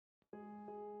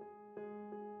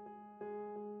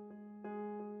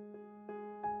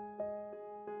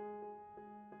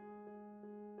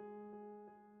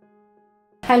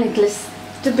Hi Nicholas.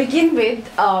 To begin with,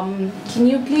 can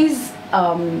you please,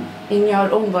 in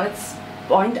your own words,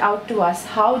 point out to us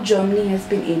how Germany has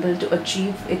been able to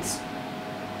achieve its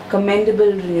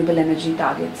commendable renewable energy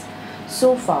targets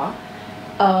so far,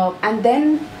 and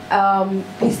then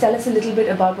please tell us a little bit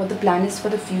about what the plan is for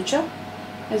the future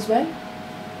as well.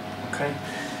 Okay.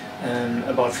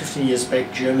 About 15 years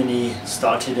back, Germany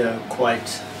started a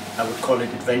quite, I would call it,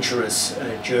 adventurous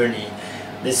journey.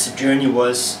 This journey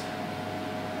was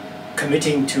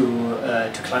committing to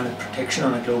climate protection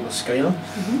on a global scale,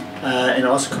 and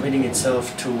also committing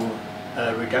itself to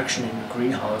a reduction in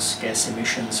greenhouse gas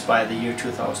emissions by the year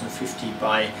 2050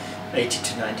 by 80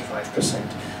 to 95%.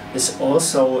 This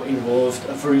also involved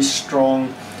a very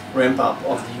strong ramp up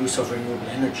of the use of renewable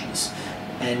energies.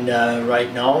 And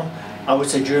right now, I would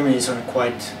say Germany is on a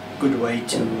quite good way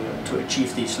to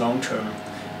achieve these long-term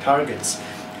targets.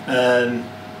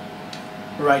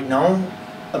 Right now,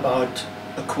 about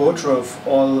a quarter of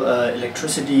all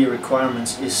electricity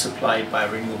requirements is supplied by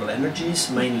renewable energies,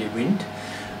 mainly wind,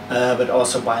 but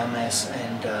also biomass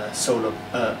and solar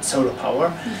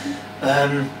power.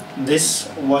 This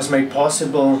was made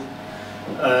possible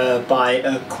by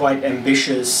a quite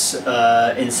ambitious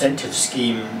incentive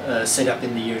scheme set up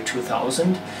in the year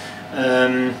 2000,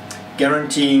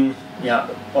 guaranteeing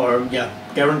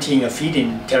a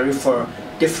feed-in tariff for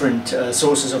different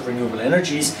sources of renewable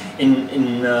energies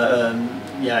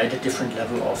at a different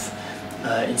level of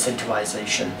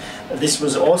incentivization. This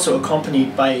was also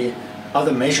accompanied by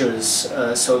other measures,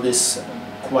 so this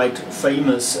quite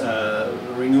famous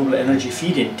renewable energy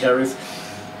feed-in tariff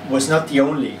was not the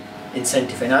only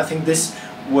incentive, and I think this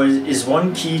is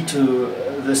one key to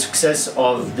the success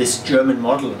of this German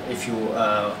model, if you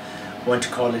want to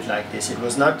call it like this. It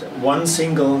was not one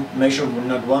single measure,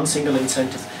 not one single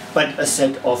incentive, but a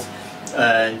set of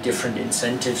different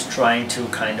incentives trying to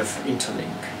kind of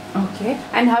interlink. Okay,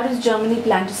 and how does Germany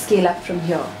plan to scale up from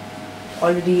here?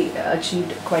 Already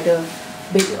achieved quite a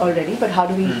bit already, but how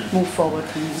do we move forward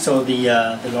from here? So the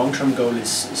long-term goal is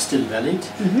still valid,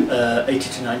 80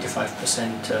 to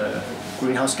 95%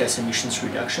 greenhouse gas emissions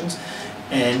reductions,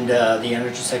 and the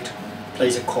energy sector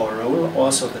plays a core role,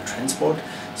 also the transport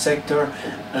sector.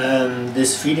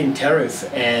 This feed-in tariff,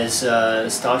 as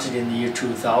started in the year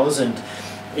 2000,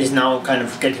 is now kind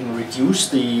of getting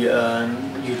reduced. You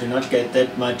do not get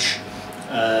that much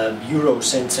euro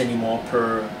cents anymore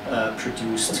per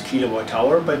produced kilowatt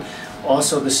hour, but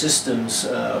also the systems,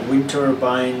 wind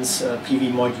turbines,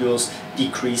 PV modules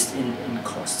decreased in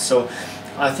cost. So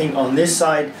I think on this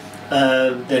side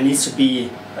there needs to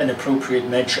be an appropriate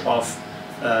match of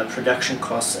production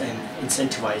costs and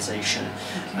incentivization.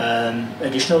 Okay.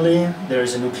 Additionally, there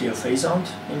is a nuclear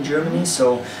phase-out in Germany,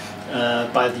 so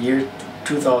by the year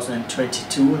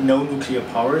 2022 no nuclear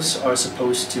powers are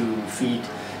supposed to feed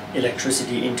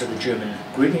electricity into the German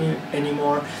grid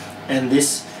anymore, and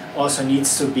this also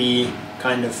needs to be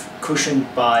kind of cushioned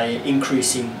by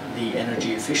increasing the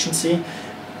energy efficiency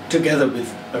together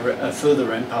with a further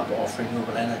ramp up of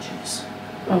renewable energies.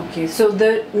 Okay, so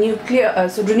the nuclear,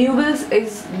 so renewables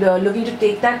is looking to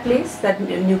take that place, that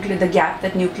nuclear, the gap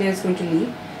that nuclear is going to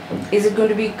leave. Is it going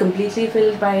to be completely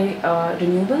filled by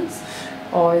renewables,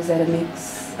 or is there a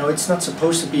mix? No, it's not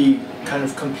supposed to be kind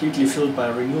of completely filled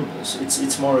by renewables.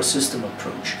 It's more a system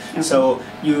approach. Okay. So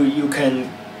you can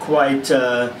quite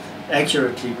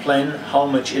accurately plan how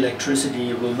much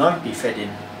electricity will not be fed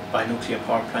in by nuclear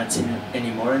power plants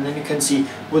anymore, and then you can see,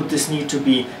 would this need to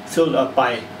be filled up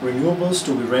by renewables?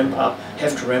 Do we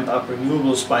have to ramp up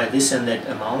renewables by this and that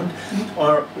amount?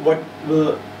 Or what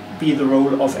will be the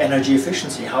role of energy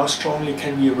efficiency? How strongly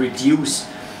can we reduce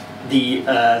the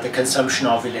consumption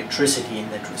of electricity in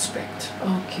that respect?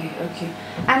 Okay.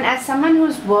 And as someone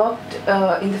who's worked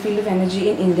in the field of energy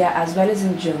in India as well as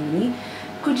in Germany,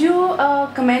 could you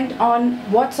comment on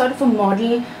what sort of a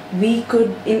model we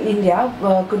could, in India,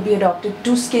 could be adopted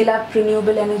to scale up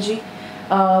renewable energy?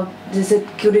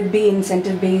 Could it be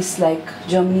incentive based like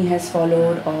Germany has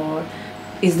followed, or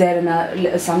is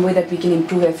there some way that we can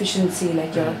improve efficiency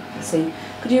like you're saying?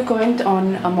 Could you comment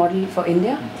on a model for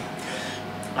India?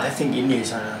 I think India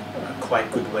is on a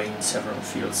quite good way in several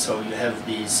fields. So you have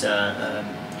these,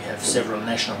 you have several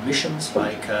national missions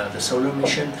like the solar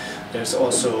mission. There's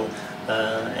also,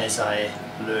 as I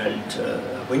learned,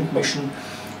 a wind mission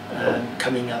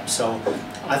coming up. So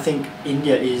I think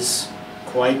India is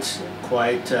quite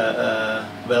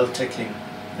well tackling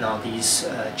now these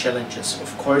challenges.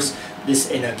 Of course, this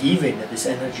Energiewende, this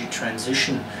energy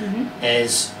transition,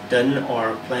 as done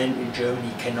or planned in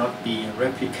Germany, cannot be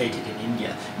replicated in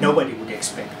India. Nobody would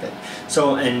expect that.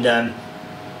 So, and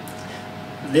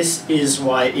this is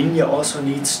why India also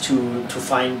needs to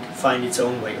find its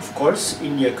own way. Of course,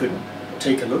 India could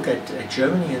take a look at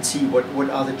Germany and see what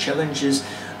are the challenges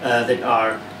that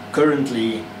are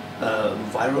currently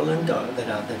virulent,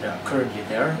 that are currently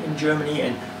there in Germany,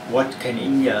 and what can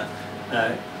India,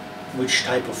 which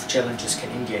type of challenges can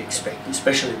India expect,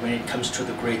 especially when it comes to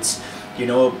the grids. You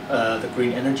know, the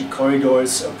green energy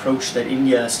corridors approach that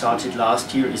India started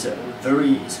last year is an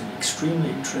extremely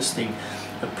interesting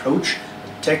approach,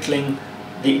 tackling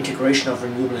the integration of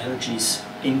renewable energies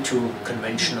into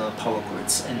conventional power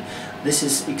grids. And this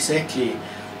is exactly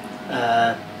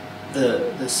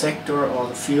the sector or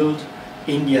the field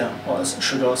India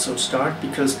should also start,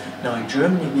 because now in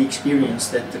Germany we experience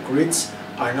that the grids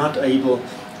are not able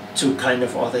to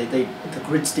the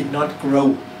grids did not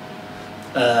grow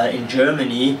in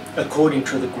Germany according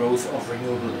to the growth of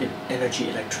renewable energy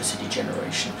electricity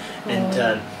generation.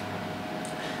 And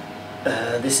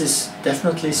this is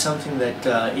definitely something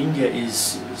that India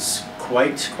is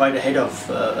quite ahead of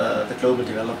the global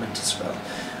development as well.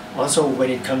 Also, when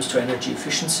it comes to energy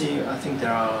efficiency, I think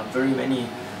there are very many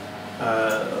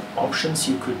options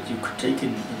you could take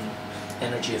in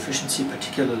energy efficiency,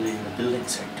 particularly in the building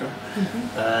sector.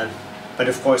 But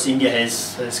of course, India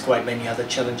has quite many other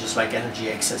challenges like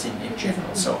energy access in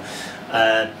general. So,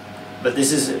 but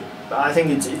this is, I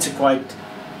think it's a quite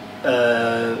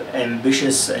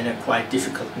ambitious and a quite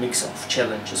difficult mix of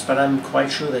challenges. But I'm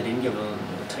quite sure that India will